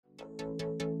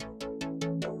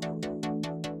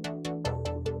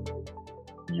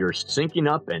You're syncing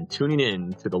up and tuning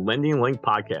in to the Lending Link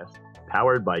podcast,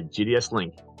 powered by GDS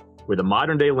Link, where the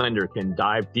modern day lender can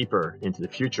dive deeper into the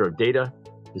future of data,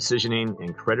 decisioning,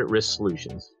 and credit risk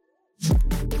solutions.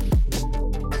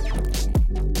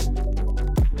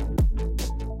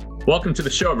 Welcome to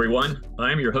the show, everyone.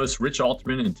 I'm your host, Rich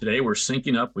Alterman, and today we're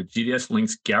syncing up with GDS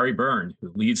Link's Gary Byrne,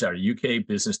 who leads our UK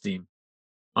business team.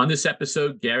 On this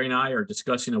episode, Gary and I are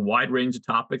discussing a wide range of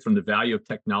topics from the value of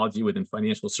technology within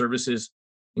financial services,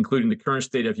 including the current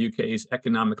state of UK's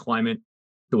economic climate,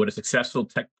 to what a successful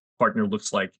tech partner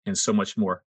looks like, and so much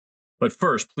more. But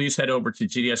first, please head over to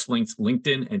GDS Link's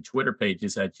LinkedIn and Twitter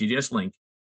pages at GDS Link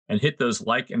and hit those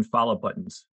like and follow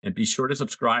buttons. And be sure to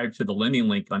subscribe to the Lending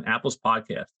Link on Apple's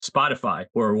podcast, Spotify,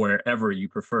 or wherever you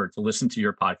prefer to listen to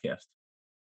your podcast.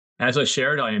 As I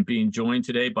shared, I am being joined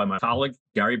today by my colleague,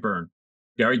 Gary Byrne.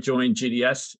 Gary joined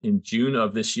GDS in June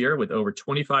of this year with over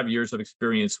 25 years of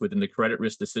experience within the credit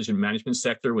risk decision management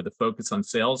sector, with a focus on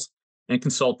sales and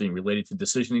consulting related to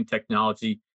decisioning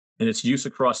technology and its use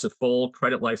across the full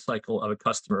credit lifecycle of a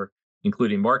customer,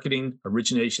 including marketing,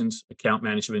 originations, account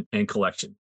management, and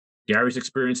collection. Gary's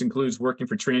experience includes working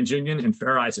for TransUnion and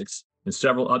Fair Isaacs and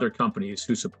several other companies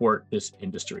who support this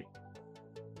industry.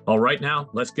 All right, now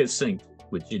let's get synced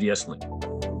with GDS Link.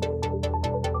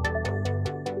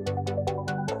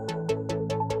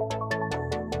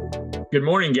 Good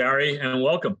morning, Gary, and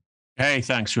welcome. Hey,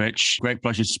 thanks, Rich. Great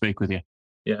pleasure to speak with you.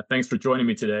 Yeah, thanks for joining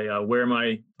me today. Where am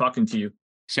I talking to you?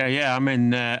 So yeah, I'm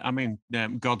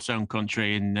in God's own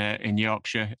country in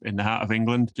Yorkshire, in the heart of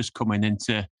England, just coming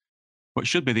into what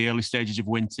should be the early stages of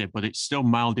winter, but it's still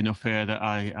mild enough here that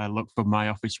I look from my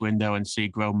office window and see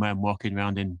grown men walking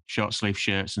around in short sleeve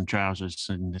shirts and trousers,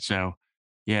 and so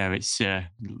yeah, it's the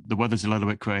weather's a little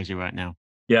bit crazy right now.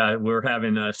 Yeah, we're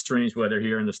having strange weather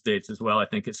here in the States as well. I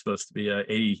think it's supposed to be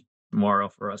 80 tomorrow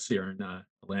for us here in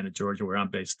Atlanta, Georgia, where I'm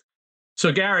based.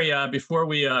 So, Gary, before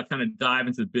we kind of dive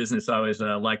into the business, I always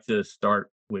like to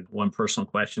start with one personal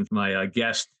question for my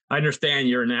guest. I understand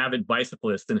you're an avid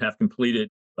bicyclist and have completed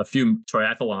a few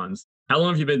triathlons. How long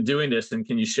have you been doing this? And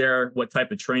can you share what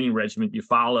type of training regimen you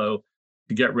follow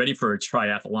to get ready for a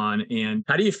triathlon? And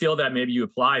how do you feel that maybe you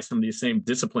apply some of these same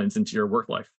disciplines into your work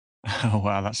life? Oh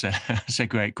wow, that's a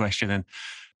great question, and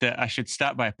I should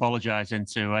start by apologising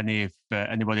to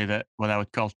anybody that what I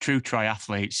would call true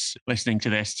triathletes listening to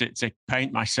this. To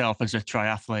paint myself as a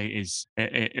triathlete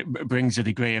it brings a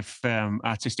degree of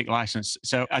artistic license.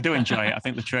 So I do enjoy it. I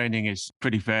think the training is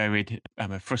pretty varied.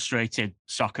 I'm a frustrated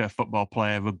soccer, football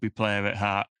player, rugby player at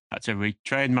heart. I had to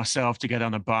retrain myself to get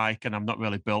on a bike, and I'm not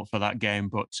really built for that game.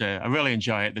 But I really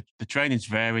enjoy it. The training's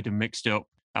varied and mixed up,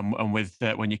 and with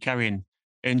when you're carrying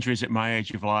injuries at my age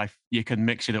of life, you can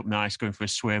mix it up nice, going for a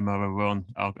swim or a run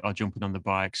or jumping on the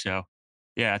bike. So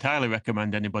yeah, I'd highly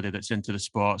recommend anybody that's into the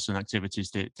sports and activities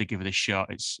to give it a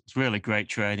shot. It's really great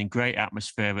training, great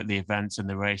atmosphere at the events and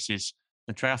the races.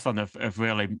 The triathlon have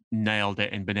really nailed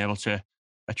it and been able to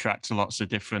attract lots of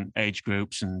different age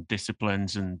groups and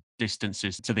disciplines and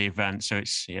distances to the event. So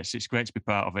it's great to be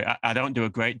part of it. I don't do a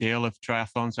great deal of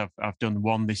triathlons. I've done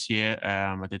one this year.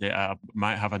 I did it. I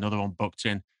might have another one booked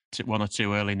in to one or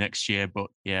two early next year. But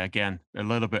yeah, again, a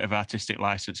little bit of artistic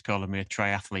license calling me a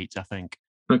triathlete, I think.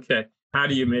 Okay. How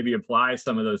do you maybe apply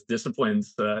some of those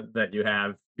disciplines that you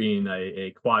have being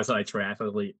a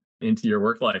quasi-triathlete into your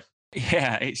work life?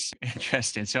 Yeah, it's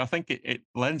interesting. So I think it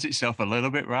lends itself a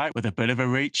little bit, right, with a bit of a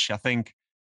reach. I think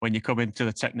when you come into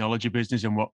the technology business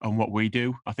and what we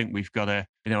do, I think we've got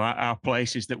our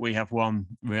place is that we have one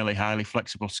really highly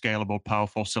flexible, scalable,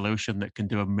 powerful solution that can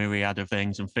do a myriad of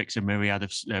things and fix a myriad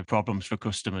of problems for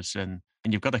customers. And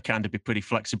you've got to kind of be pretty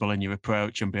flexible in your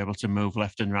approach and be able to move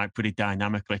left and right pretty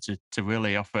dynamically to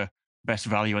really offer best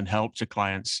value and help to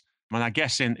clients. And I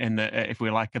guess if we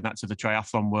liken that to the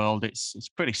triathlon world, it's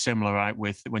pretty similar, right?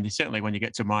 With when you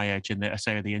get to my age, and I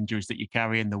say the injuries that you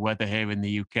carry, and the weather here in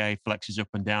the UK flexes up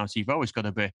and down, so you've always got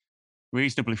to be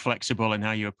reasonably flexible in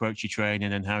how you approach your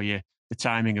training and how the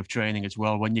timing of training as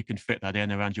well, when you can fit that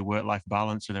in around your work-life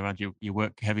balance and around your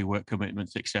heavy work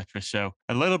commitments, etc. So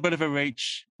a little bit of a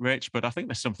reach, Rich, but I think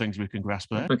there's some things we can grasp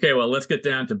there. Okay, well, let's get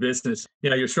down to business.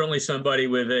 You're certainly somebody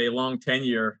with a long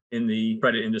tenure in the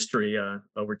credit industry,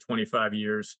 over 25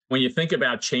 years. When you think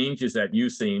about changes that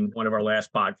you've seen, one of our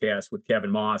last podcasts with Kevin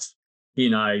Moss, he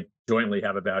and I jointly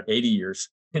have about 80 years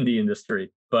in the industry,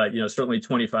 but certainly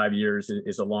 25 years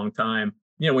is a long time.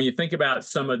 When you think about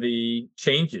some of the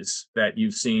changes that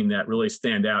you've seen that really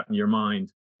stand out in your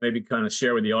mind, maybe kind of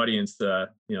share with the audience,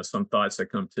 some thoughts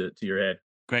that come to your head.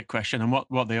 Great question. And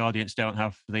what the audience don't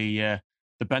have the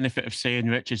the benefit of seeing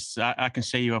Rich is I can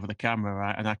see you over the camera,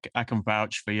 right? And I can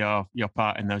vouch for your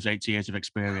part in those 8 years of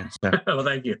experience. So, Well,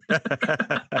 thank you.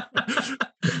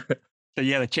 so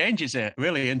yeah, the changes are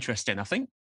really interesting. I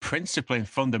think principally and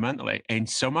fundamentally, in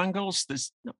some angles,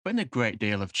 there's not been a great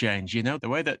deal of change. You know, the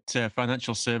way that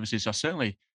financial services are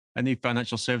certainly any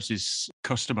financial services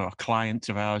customer or client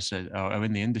of ours are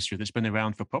in the industry that's been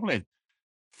around for probably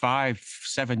 5,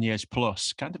 7 years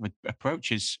plus, kind of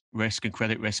approaches risk and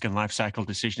credit risk and life cycle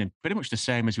decisioning pretty much the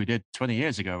same as we did 20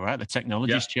 years ago, right? The Yeah.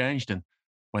 technology's changed. And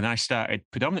when I started,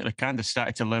 predominantly kind of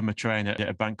started to learn my trade at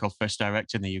a bank called First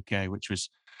Direct in the UK, which was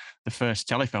the first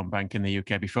telephone bank in the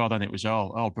UK. Before then, it was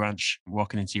all branch,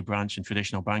 walking into your branch and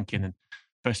traditional banking. And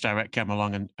First Direct came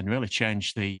along and really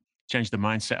changed the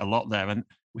mindset a lot there. And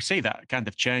we see that kind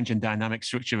of change in dynamic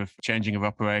structure of changing of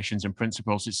operations and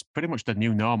principles. It's pretty much the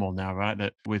new normal now, right?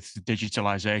 That with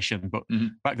digitalization, but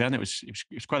Mhm. back then it was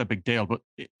quite a big deal. But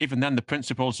even then, the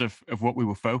principles of what we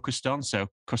were focused on, so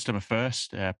customer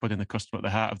first, putting the customer at the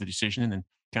heart of the decision, and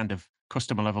kind of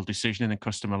customer level decisioning and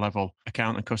customer level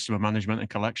account and customer management and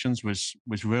collections was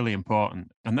really important.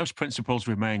 And those principles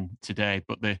remain today.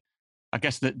 But I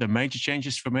guess the major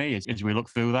changes for me is as we look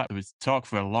through that, there was talk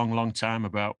for a long, long time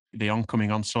about the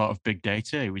oncoming onslaught of big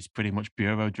data. It was pretty much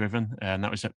bureau driven, and that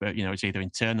was it's either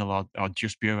internal or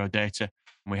just bureau data.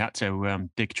 And we had to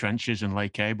dig trenches and lay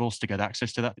cables to get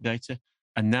access to that data.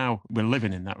 And now we're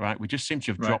living in that, right? We just seem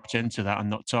to have Right. dropped into that and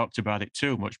not talked about it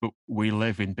too much, but we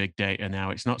live in big data now.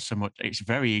 It's not so much, it's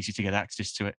very easy to get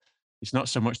access to it. It's not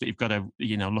so much that you've got to,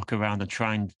 look around and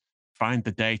try and find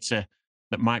the data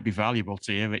that might be valuable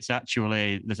to you. It's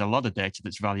actually, there's a lot of data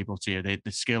that's valuable to you.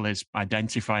 The skill is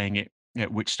identifying it,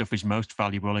 which stuff is most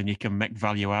valuable, and you can make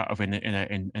value out of in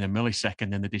a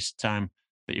millisecond in the time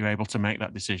that you're able to make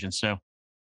that decision. So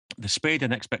the speed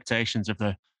and expectations of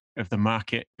the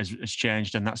market has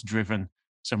changed, and that's driven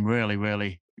some really,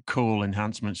 really cool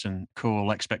enhancements and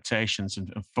cool expectations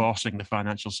and forcing the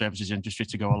financial services industry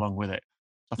to go along with it.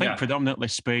 I think Yeah. predominantly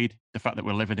speed, the fact that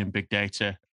we're living in big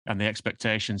data, and the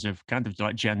expectations of kind of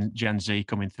like Gen Z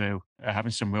coming through are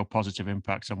having some real positive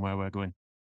impacts on where we're going.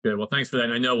 Good. Well, thanks for that.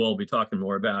 And I know we'll be talking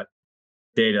more about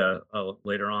data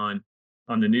later on.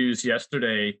 On the news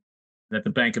yesterday, that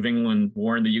the Bank of England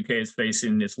warned the UK is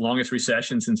facing its longest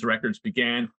recession since records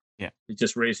began. Yeah. It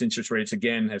just raised interest rates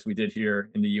again, as we did here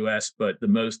in the US, but the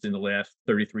most in the last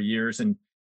 33 years. And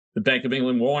the Bank of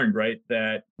England warned, right,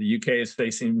 that the UK is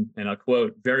facing, and I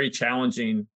quote, very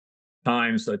challenging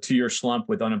times, a 2-year slump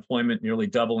with unemployment nearly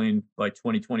doubling by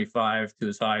 2025 to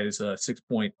as high as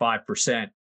 6.5%.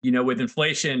 With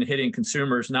inflation hitting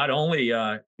consumers, not only,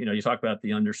 you talk about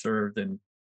the underserved and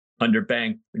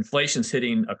underbanked, inflation's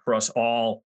hitting across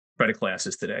all credit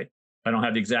classes today. I don't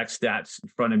have the exact stats in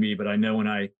front of me, but I know when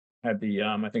I had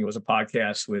I think it was a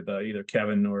podcast with either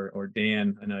Kevin or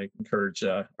Dan, and I encourage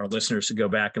our listeners to go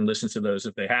back and listen to those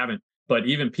if they haven't. But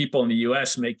even people in the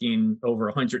US making over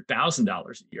 $100,000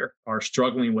 a year are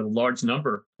struggling with a large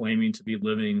number claiming to be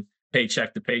living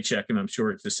paycheck to paycheck. And I'm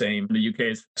sure it's the same in the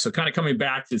UK. So kind of coming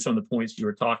back to some of the points you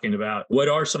were talking about, what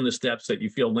are some of the steps that you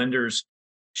feel lenders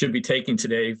should be taking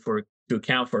today to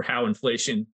account for how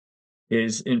inflation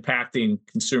is impacting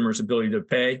consumers' ability to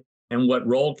pay? And what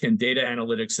role can data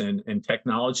analytics and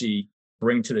technology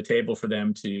bring to the table for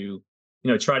them to,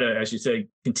 try to, as you say,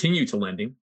 continue to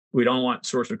lending? We don't want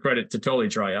source of credit to totally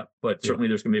dry up, but certainly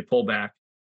there's going to be a pullback.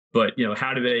 But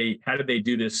how do they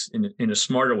do this in a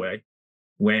smarter way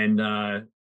when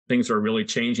things are really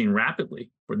changing rapidly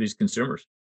for these consumers,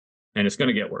 and it's going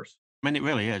to get worse? I mean, it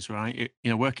really is, right?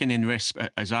 Working in risk,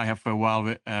 as I have for a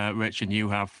while, Rich, and you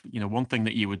have, one thing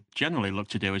that you would generally look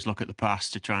to do is look at the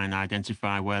past to try and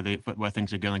identify where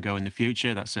things are going to go in the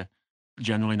future. That's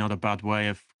generally not a bad way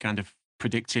of kind of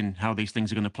predicting how these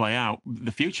things are going to play out.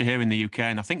 The future here in the UK,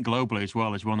 and I think globally as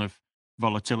well, is one of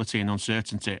volatility and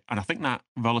uncertainty. And I think that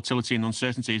volatility and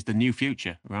uncertainty is the new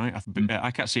future, right? I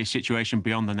can't see a situation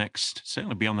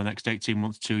certainly beyond the next 18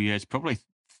 months, 2 years, probably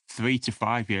 3 to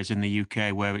 5 years in the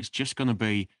UK where it's just going to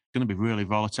be really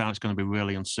volatile. It's going to be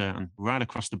really uncertain right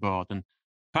across the board. And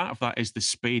part of that is the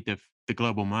speed of the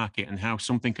global market and how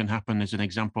something can happen, as an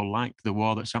example, like the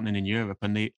war that's happening in Europe,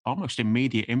 and the almost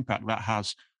immediate impact that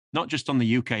has, not just on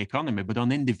the UK economy, but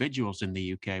on individuals in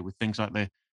the UK, with things like the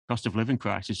cost of living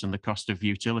crisis and the cost of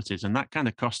utilities. And that kind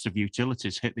of cost of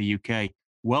utilities hit the UK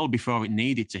well before it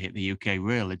needed to hit the UK,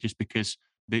 really, just because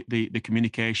the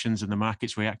communications and the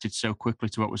markets reacted so quickly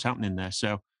to what was happening there.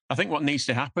 So I think what needs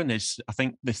to happen is, I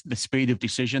think the speed of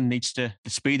decision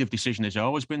has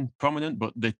always been prominent,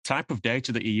 but the type of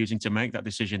data that you're using to make that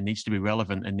decision needs to be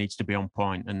relevant and needs to be on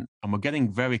point. And we're getting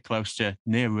very close to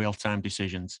near real-time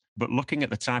decisions, but looking at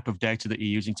the type of data that you're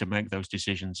using to make those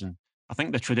decisions. And I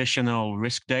think the traditional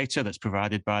risk data that's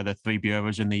provided by the three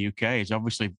bureaus in the UK is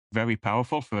obviously very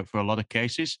powerful for a lot of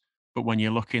cases. But when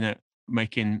you're looking at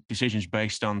making decisions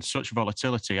based on such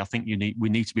volatility, I think we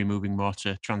need to be moving more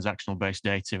to transactional based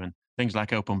data and things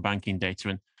like open banking data.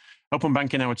 And open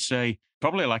banking, I would say,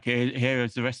 probably like here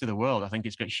as the rest of the world, I think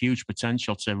it's got huge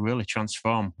potential to really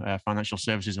transform financial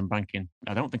services and banking.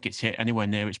 I don't think it's hit anywhere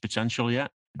near its potential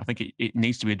yet. I think it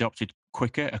needs to be adopted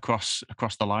quicker across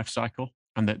the life cycle.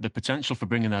 And the potential for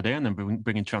bringing that in and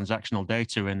bringing transactional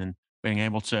data in and being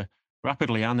able to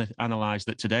rapidly analyze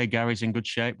that today Gary's in good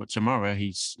shape, but tomorrow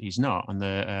he's not, and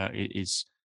it is,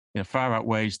 far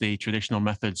outweighs the traditional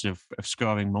methods of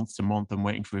scoring month to month and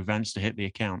waiting for events to hit the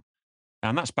account.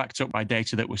 And that's backed up by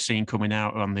data that we're seeing coming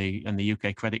out on the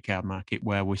UK credit card market,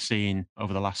 where we're seeing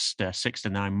over the last 6 to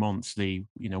 9 months, the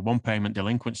one payment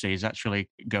delinquency is actually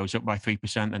goes up by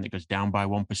 3%, and it goes down by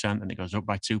 1%, and it goes up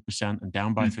by 2% and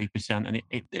down by 3%, and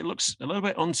it looks a little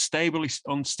bit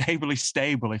unstably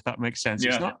stable, if that makes sense.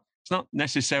 Yeah. It's not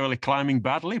necessarily climbing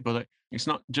badly, but it's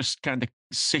not just kind of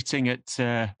sitting at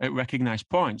recognized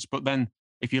points. But then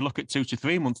if you look at 2 to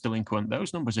 3 months delinquent,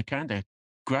 those numbers are kind of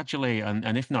gradually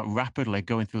and if not rapidly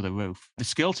going through the roof. The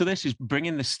skill to this is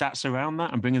bringing the stats around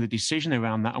that and bringing the decision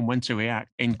around that and when to react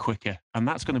in quicker. And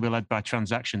that's going to be led by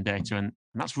transaction data. And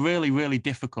that's really, really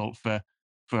difficult for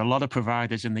a lot of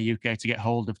providers in the UK to get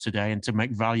hold of today and to make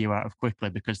value out of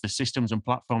quickly, because the systems and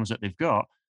platforms that they've got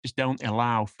just don't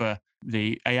allow for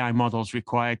the AI models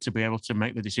required to be able to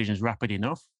make the decisions rapid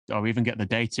enough, or even get the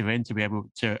data in to be able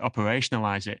to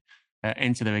operationalize it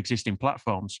into their existing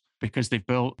platforms, because they've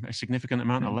built a significant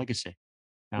amount of legacy.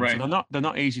 Right. So they're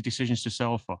not easy decisions to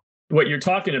solve for. What you're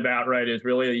talking about, right, is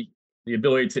really the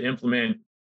ability to implement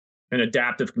an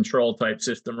adaptive control type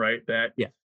system, right? That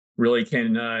really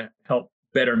can help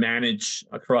better manage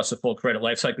across the full credit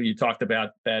life cycle. You talked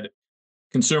about that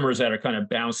consumers that are kind of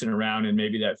bouncing around in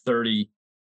maybe that 30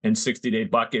 and 60-day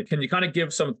bucket. Can you kind of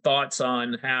give some thoughts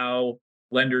on how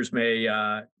lenders may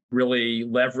really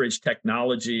leverage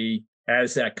technology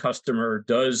as that customer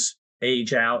does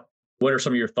age out? What are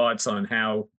some of your thoughts on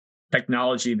how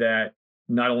technology that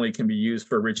not only can be used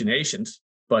for originations,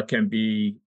 but can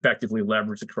be effectively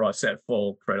leveraged across that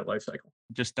full credit life cycle?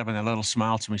 Just having a little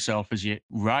smile to myself as you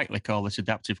rightly call this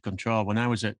adaptive control. When I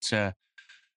was at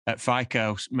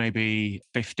FICO, maybe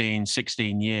 15,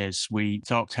 16 years, we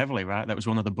talked heavily, right? That was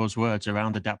one of the buzzwords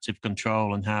around adaptive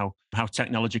control and how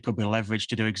technology could be leveraged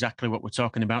to do exactly what we're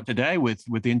talking about today with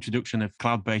the introduction of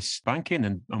cloud-based banking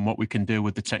and what we can do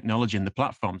with the technology and the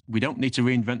platform. We don't need to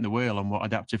reinvent the wheel on what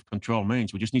adaptive control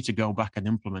means. We just need to go back and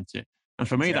implement it. And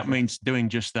for me, that means doing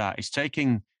just that. It's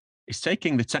taking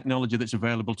the technology that's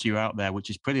available to you out there, which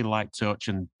is pretty light touch.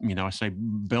 And, I say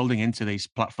building into these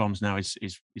platforms now is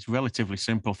relatively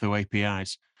simple through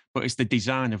APIs, but it's the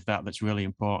design of that that's really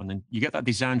important. And you get that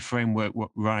design framework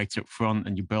right up front,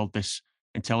 and you build this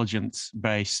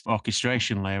intelligence-based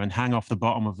orchestration layer and hang off the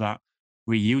bottom of that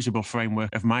reusable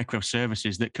framework of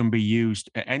microservices that can be used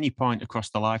at any point across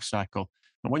the life cycle.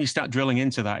 And when you start drilling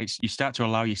into that, you start to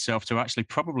allow yourself to actually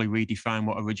probably redefine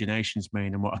what originations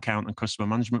mean and what account and customer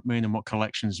management mean and what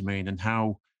collections mean, and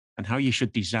how you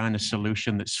should design a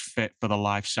solution that's fit for the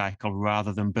life cycle,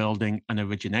 rather than building an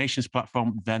originations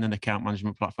platform, then an account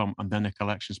management platform, and then a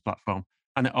collections platform.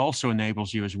 And it also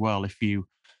enables you as well, if you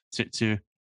to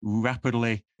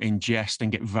rapidly ingest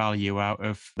and get value out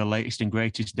of the latest and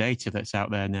greatest data that's out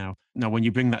there now. Now, when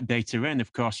you bring that data in,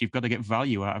 of course, you've got to get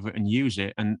value out of it and use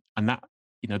it. And that,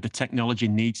 the technology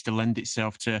needs to lend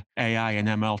itself to AI and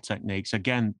ML techniques.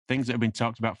 Again, things that have been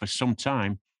talked about for some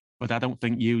time, but I don't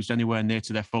think used anywhere near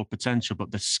to their full potential.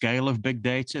 But the scale of big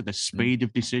data, the speed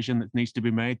of decision that needs to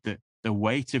be made, the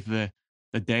weight of the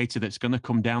data that's going to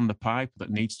come down the pipe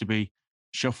that needs to be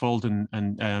shuffled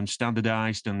and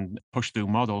standardized and pushed through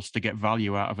models to get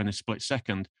value out of in a split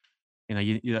second.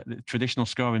 The traditional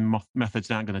scoring methods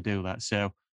aren't going to do that.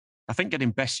 So I think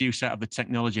getting best use out of the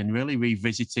technology and really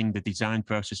revisiting the design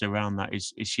process around that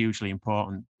is hugely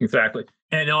important. Exactly.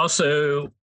 And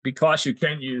also, because you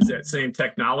can use that same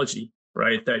technology,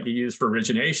 right, that you use for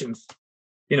originations,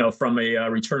 from a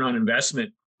return on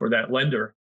investment for that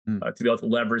lender, to be able to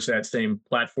leverage that same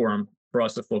platform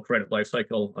across the full credit life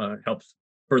cycle helps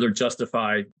further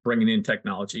justify bringing in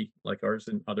technology like ours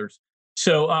and others.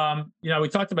 So, we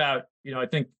talked about, I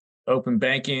think open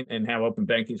banking and how open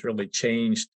banking has really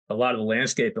changed a lot of the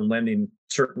landscape in lending.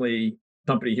 Certainly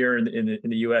company here in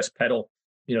the U.S., Pedal,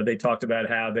 they talked about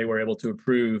how they were able to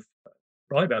approve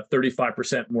probably about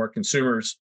 35% more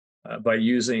consumers by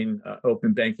using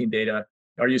open banking data.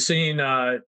 Are you seeing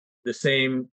the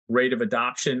same rate of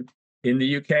adoption in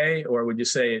the UK, or would you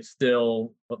say it's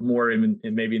still more in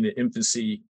maybe in the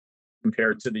infancy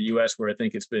compared to the US, where I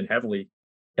think it's been heavily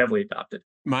adopted?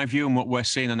 My view and what we're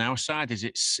seeing on our side is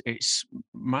it's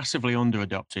massively under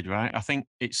adopted, right? I think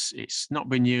it's not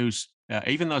been used.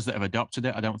 Even those that have adopted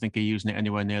it, I don't think are using it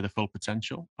anywhere near the full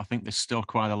potential. I think there's still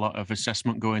quite a lot of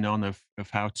assessment going on of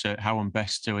how and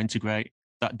best to integrate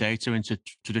that data into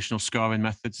traditional scoring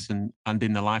methods and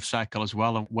in the life cycle as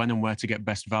well, and when and where to get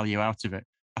best value out of it.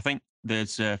 I think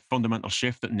there's a fundamental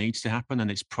shift that needs to happen,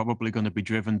 and it's probably going to be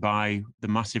driven by the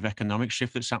massive economic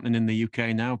shift that's happening in the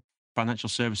UK now. Financial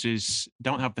services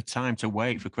don't have the time to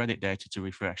wait for credit data to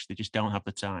refresh. They just don't have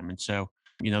the time. And so,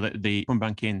 the open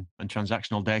banking and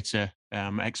transactional data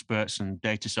experts and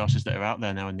data sources that are out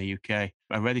there now in the UK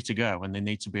are ready to go, and they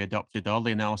need to be adopted. All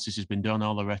the analysis has been done.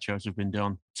 All the retros have been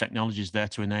done. Technology is there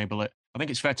to enable it. I think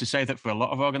it's fair to say that for a lot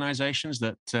of organizations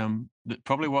that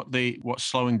probably what's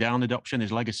slowing down adoption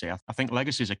is legacy. I think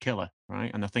legacy is a killer,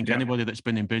 right? And I think anybody that's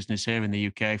been in business here in the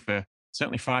UK for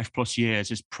certainly 5+ years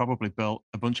has probably built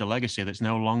a bunch of legacy that's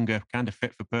no longer kind of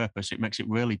fit for purpose. It makes it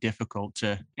really difficult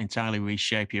to entirely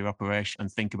reshape your operation and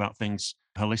think about things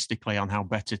holistically on how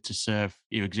better to serve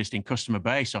your existing customer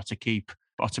base, or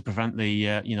to prevent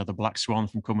the black swan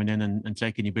from coming in and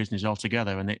taking your business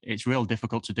altogether. And it's real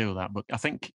difficult to do that. But I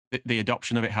think the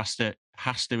adoption of it has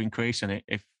to increase. And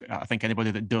if I think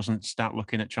anybody that doesn't start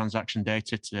looking at transaction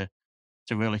data to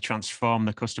really transform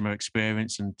the customer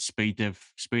experience and speed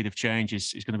of change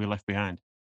is going to be left behind.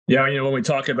 Yeah, when we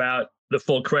talk about the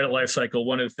full credit life cycle,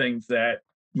 one of the things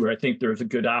where I think there's a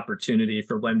good opportunity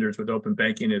for lenders with open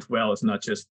banking as well is not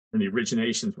just in the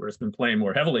originations where it's been playing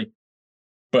more heavily,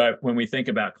 but when we think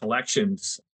about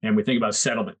collections and we think about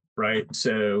settlement, right?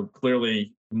 So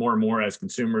clearly, more and more as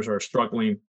consumers are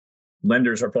struggling,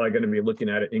 lenders are probably going to be looking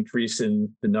at an increase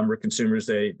in the number of consumers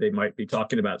they might be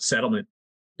talking about settlement.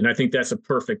 And I think that's a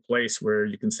perfect place where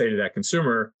you can say to that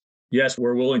consumer, yes,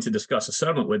 we're willing to discuss a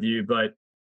settlement with you, but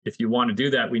if you want to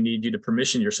do that, we need you to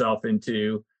permission yourself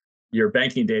into your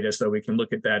banking data so we can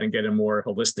look at that and get a more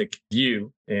holistic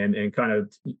view and kind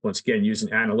of, once again, using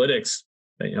analytics,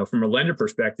 from a lender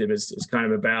perspective, is kind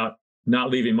of about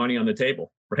not leaving money on the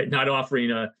table, right? Not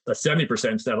offering a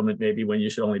 70% settlement maybe when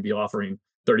you should only be offering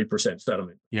 30%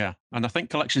 settlement. Yeah. And I think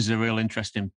collections is a real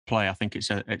interesting play. I think it's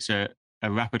a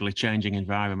rapidly changing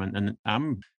environment. And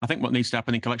I think what needs to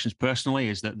happen in collections personally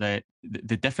is that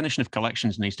the definition of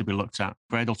collections needs to be looked at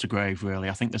cradle to grave, really.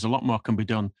 I think there's a lot more can be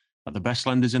done. But the best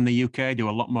lenders in the UK do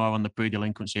a lot more on the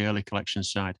pre-delinquency early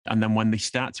collections side. And then when they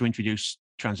start to introduce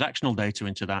transactional data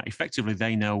into that, effectively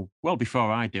they know well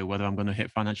before I do whether I'm going to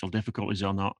hit financial difficulties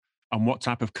or not, and what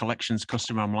type of collections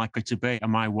customer I'm likely to be.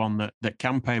 Am I one that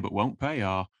can pay but won't pay,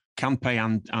 or can pay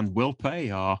and will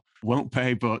pay, or won't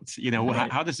pay but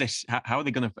Right. how are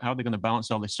they going to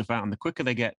balance all this stuff out? And the quicker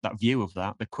they get that view of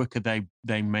that, the quicker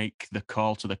they make the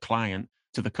call to the client,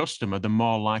 to the customer, the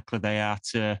more likely they are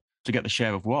to get the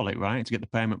share of wallet, right? To get the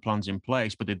payment plans in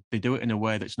place. But they do it in a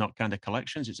way that's not kind of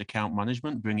collections, it's account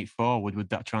management, bring it forward with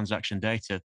that transaction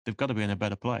data. They've got to be in a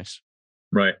better place.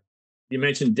 Right. You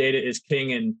mentioned data is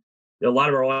king, and a lot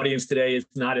of our audience today is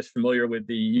not as familiar with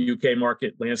the UK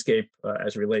market landscape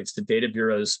as it relates to data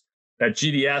bureaus. At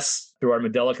GDS, through our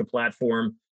Medelica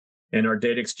platform and our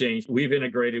data exchange, we've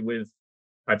integrated with,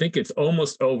 I think it's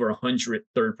almost over 100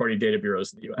 third-party data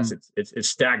bureaus in the US. It's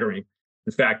staggering.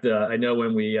 In fact, I know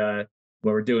when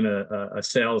we're doing a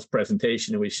sales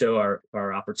presentation and we show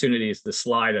our opportunities, the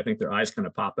slide, I think their eyes kind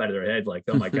of pop out of their head like,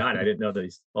 oh my God, I didn't know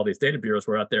all these data bureaus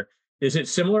were out there. Is it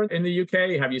similar in the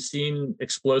UK? Have you seen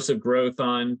explosive growth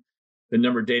on the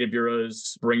number of data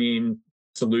bureaus bringing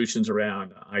solutions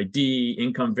around ID,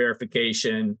 income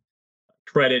verification,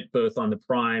 credit, both on the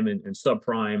prime and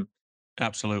subprime?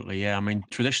 Absolutely, yeah. I mean,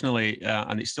 traditionally,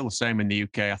 and it's still the same in the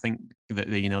UK. I think that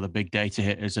the big data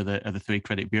hitters are the three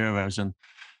credit bureaus, and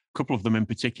a couple of them in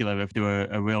particular have do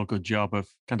a real good job of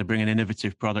kind of bringing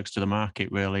innovative products to the market,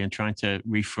 really, and trying to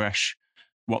refresh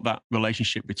what that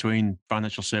relationship between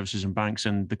financial services and banks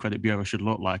and the credit bureau should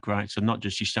look like, right? So not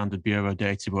just your standard bureau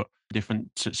data, but different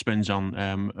spins on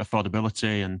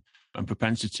affordability and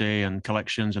propensity and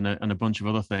collections and a bunch of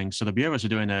other things. So the bureaus are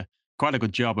doing quite a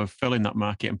good job of filling that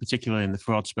market, and particularly in the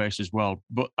fraud space as well.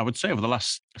 But I would say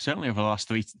certainly over the last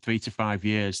 3 to 5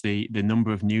 years, the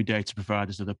number of new data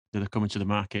providers that are coming to the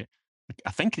market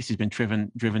I think this has been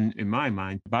driven in my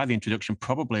mind by the introduction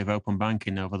probably of open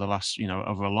banking over the last,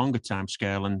 over a longer time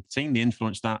scale, and seeing the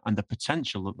influence that and the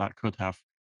potential that that could have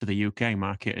to the UK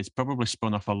market. It's probably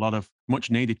spun off a lot of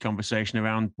much needed conversation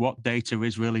around what data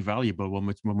is really valuable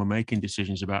when we're making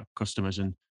decisions about customers,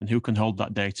 and who can hold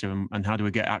that data, and how do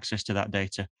we get access to that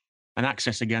data. And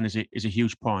access again is a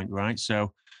huge point, right?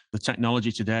 So the technology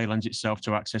today lends itself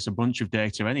to access a bunch of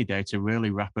data, any data, really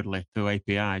rapidly through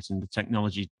APIs. And the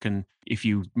technology can, if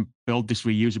you build this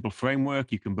reusable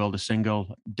framework, you can build a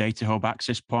single data hub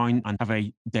access point and have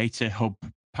a data hub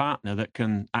partner that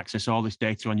can access all this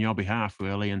data on your behalf,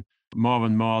 really. And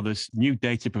more, there's new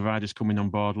data providers coming on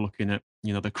board, looking at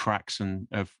the cracks and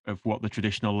of what the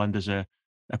traditional lenders are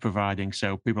providing.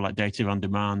 So people like Data on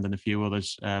Demand and a few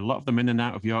others, a lot of them in and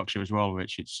out of Yorkshire as well,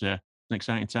 Rich. It's an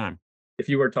exciting time. If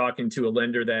you were talking to a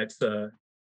lender that's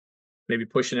maybe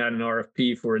pushing out an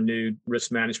RFP for a new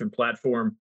risk management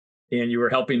platform, and you were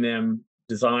helping them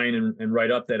design and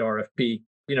write up that RFP,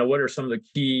 what are some of the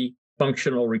key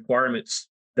functional requirements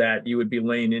that you would be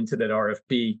laying into that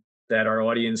RFP that our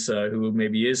audience who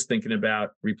maybe is thinking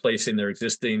about replacing their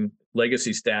existing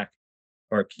legacy stack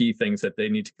are key things that they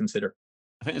need to consider?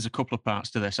 I think there's a couple of parts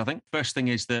to this. I think first thing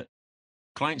is that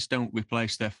clients don't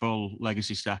replace their full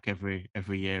legacy stack every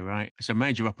year, right? It's a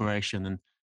major operation, and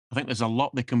I think there's a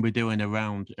lot they can be doing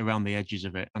around the edges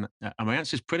of it. And my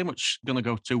answer is pretty much going to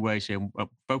go two ways here.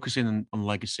 Focusing on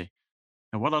legacy.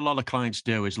 And what a lot of clients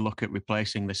do is look at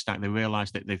replacing the stack. They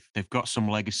realize that they've got some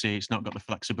legacy. It's not got the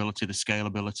flexibility, the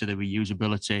scalability, the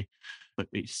reusability, but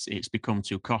it's become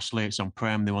too costly. It's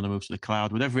on-prem. They want to move to the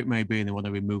cloud, whatever it may be, and they want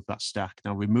to remove that stack.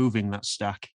 Now, removing that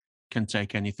stack can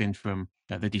take anything from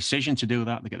the decision to do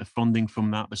that, they get the funding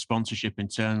from that, the sponsorship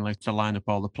internally to line up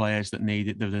all the players that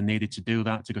are needed to do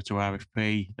that, to go to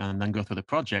RFP and then go through the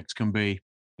projects, can be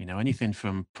anything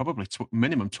from probably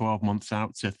minimum 12 months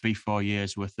out to 3-4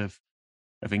 years worth of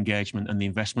engagement, and the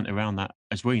investment around that,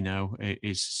 as we know,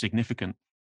 is significant.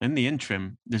 In the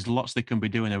interim, there's lots they can be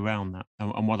doing around that.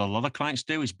 And what a lot of clients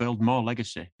do is build more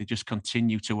legacy. They just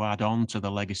continue to add on to the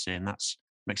legacy, and that's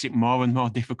makes it more and more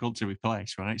difficult to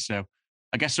replace, right? So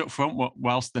I guess up front,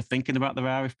 whilst they're thinking about their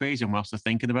RFPs and whilst they're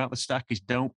thinking about the stack, is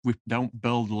don't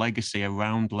build legacy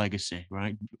around legacy,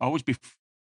 right? Always be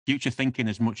future thinking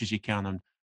as much as you can. And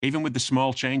even with the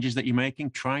small changes that you're making,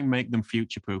 try and make them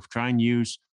future proof. Try and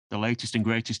use the latest and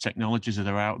greatest technologies that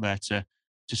are out there to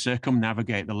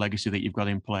circumnavigate the legacy that you've got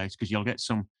in place, because you'll get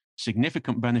some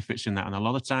significant benefits in that. And a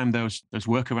lot of time, those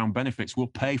workaround benefits will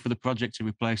pay for the project to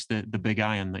replace the big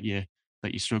iron that you're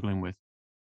struggling with.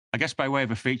 I guess by way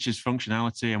of a features,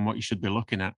 functionality, and what you should be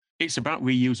looking at, it's about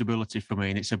reusability for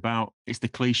me. And it's the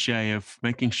cliche of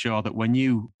making sure that when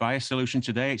you buy a solution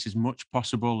today, it's as much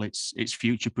possible, it's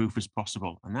future proof as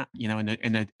possible. And that,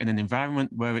 in an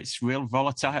environment where it's real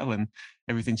volatile and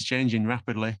everything's changing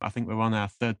rapidly, I think we're on our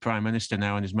third prime minister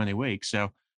now in as many weeks.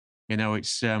 So,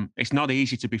 it's not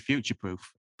easy to be future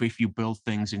proof if you build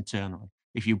things internally,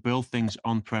 if you build things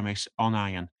on premise, on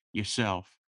iron yourself.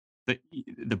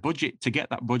 The budget, to get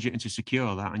that budget and to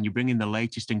secure that, and you bring in the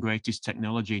latest and greatest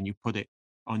technology and you put it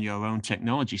on your own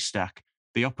technology stack,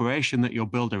 the operation that you'll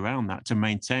build around that to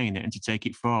maintain it and to take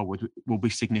it forward will be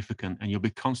significant, and you'll be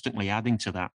constantly adding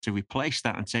to that. To replace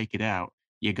that and take it out,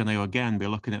 you're going to again be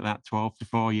looking at that 12 to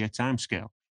 4 year timescale.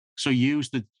 So use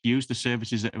the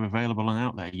services that are available and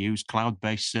out there. Use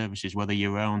cloud-based services, whether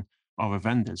your own or a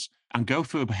vendor's, and go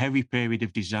through a heavy period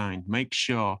of design. Make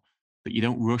sure that you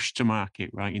don't rush to market,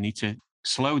 right? You need to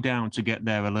slow down to get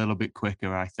there a little bit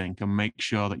quicker, I think, and make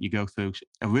sure that you go through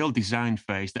a real design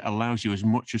phase that allows you as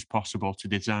much as possible to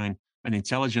design an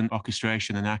intelligent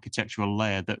orchestration and architectural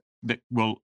layer that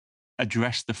will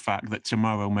address the fact that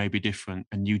tomorrow may be different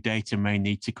and new data may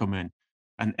need to come in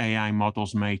and AI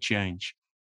models may change.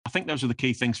 I think those are the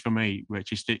key things for me,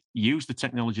 Rich, is to use the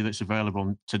technology that's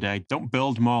available today. Don't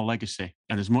build more legacy.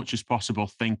 And as much as possible,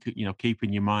 think, keep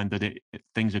in your mind that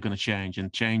things are going to change,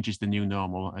 and change is the new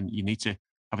normal. And you need to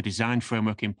have a design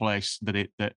framework in place that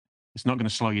it's not going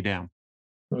to slow you down.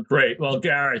 Well, great. Well,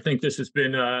 Gary, I think this has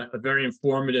been a very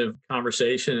informative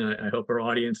conversation. I hope our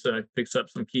audience picks up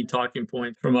some key talking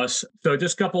points from us. So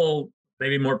just a couple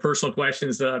maybe more personal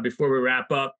questions before we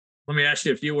wrap up. Let me ask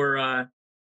you,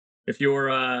 if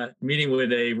you're meeting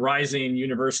with a rising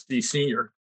university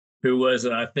senior who was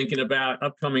thinking about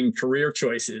upcoming career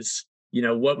choices,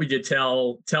 what would you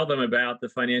tell them about the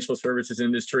financial services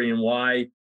industry and why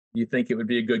you think it would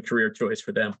be a good career choice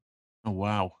for them? Oh,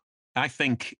 wow. I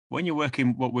think when you're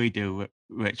working what we do,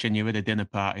 Rich, and you're at a dinner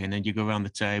party and then you go around the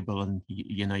table and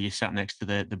you sat next to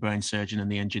the brain surgeon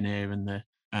and the engineer and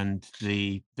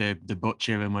the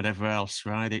butcher and whatever else,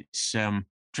 right?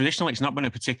 traditionally, it's not been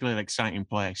a particularly exciting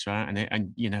place, right?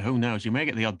 And who knows? You may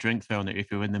get the odd drink thrown at you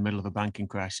if you're in the middle of a banking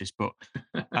crisis, but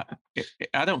I,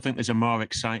 I don't think there's a more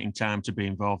exciting time to be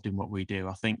involved in what we do.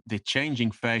 I think the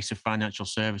changing face of financial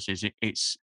services,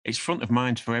 it's front of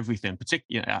mind for everything.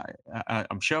 Particularly,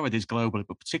 I'm sure it is globally,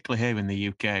 but particularly here in the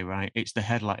UK, right? It's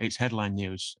headline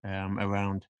news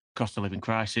around cost of living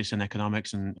crisis and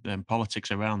economics and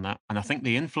politics around that. And I think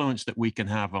the influence that we can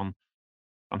have on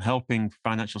helping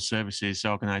financial services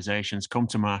organizations come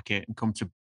to market and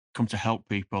come to help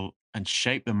people and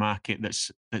shape the market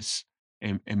that's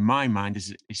in my mind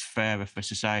is fairer for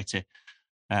society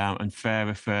and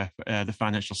fairer for the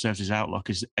financial services outlook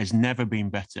has never been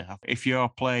better. If your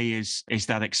play is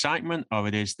that excitement, or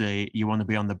it is you want to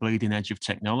be on the bleeding edge of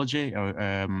technology,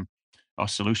 or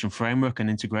solution framework and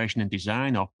integration and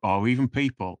design, or even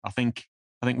people, I think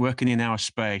working in our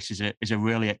space is a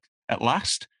really, at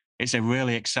last, it's a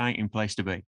really exciting place to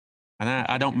be. And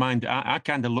I don't mind. I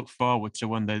kind of look forward to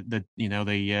when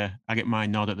I get my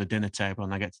nod at the dinner table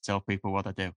and I get to tell people what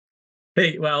I do.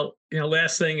 Hey, well,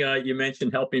 last thing you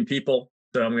mentioned helping people.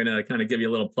 So I'm going to kind of give you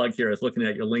a little plug here. I was looking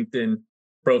at your LinkedIn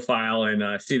profile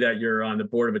and see that you're on the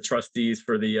board of trustees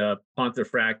for the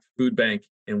Pontefract Food Bank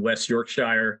in West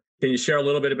Yorkshire. Can you share a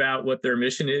little bit about what their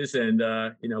mission is and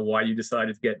why you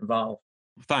decided to get involved?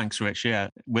 Thanks, Rich. Yeah,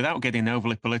 without getting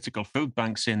overly political, food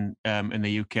banks in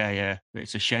the UK,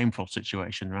 it's a shameful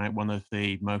situation, right? One of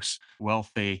the most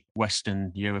wealthy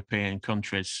Western European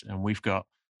countries, and we've got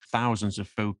thousands of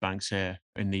food banks here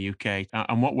in the UK.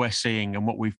 And what we're seeing and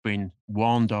what we've been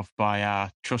warned of by our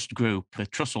trust group, the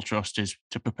Trussell Trust, is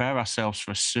to prepare ourselves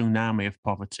for a tsunami of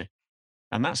poverty.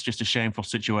 And that's just a shameful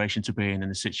situation to be in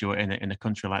a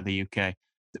country like the UK.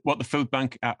 What the food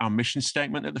bank, our mission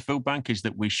statement at the food bank is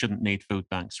that we shouldn't need food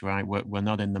banks, right? We're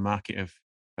not in the market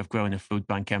of growing a food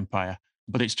bank empire,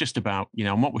 but it's just about,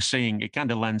 and what we're seeing, it kind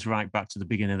of lends right back to the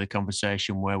beginning of the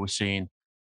conversation where we're seeing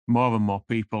more and more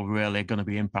people really going to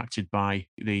be impacted by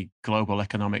the global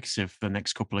economics of the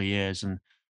next couple of years. And,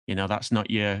 that's not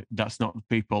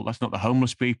people, that's not the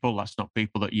homeless people. That's not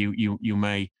people that you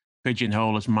may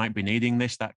pigeonhole as might be needing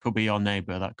this. That could be your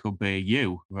neighbor. That could be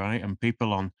you, right? And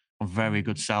people on very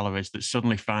good salaries that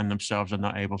suddenly find themselves are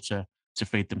not able to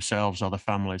feed themselves or their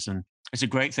families. And it's a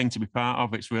great thing to be part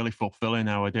of. It's really fulfilling.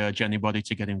 I would urge anybody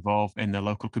to get involved in the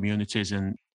local communities.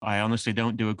 And I honestly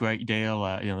don't do a great deal.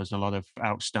 There's a lot of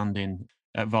outstanding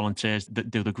volunteers that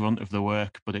do the grunt of the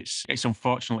work, but it's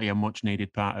unfortunately a much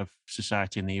needed part of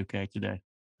society in the UK today.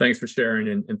 Thanks for sharing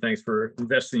and thanks for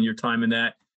investing your time in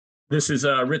that. This is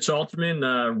Rich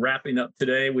Alterman wrapping up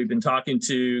today. We've been talking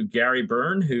to Gary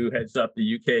Byrne, who heads up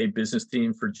the UK business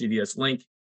team for GDS Link.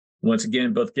 Once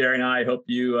again, both Gary and I hope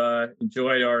you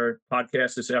enjoyed our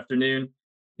podcast this afternoon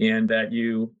and that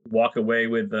you walk away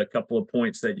with a couple of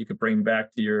points that you could bring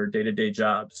back to your day-to-day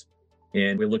jobs.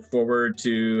 And we look forward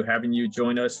to having you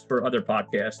join us for other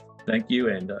podcasts. Thank you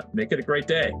and make it a great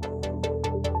day.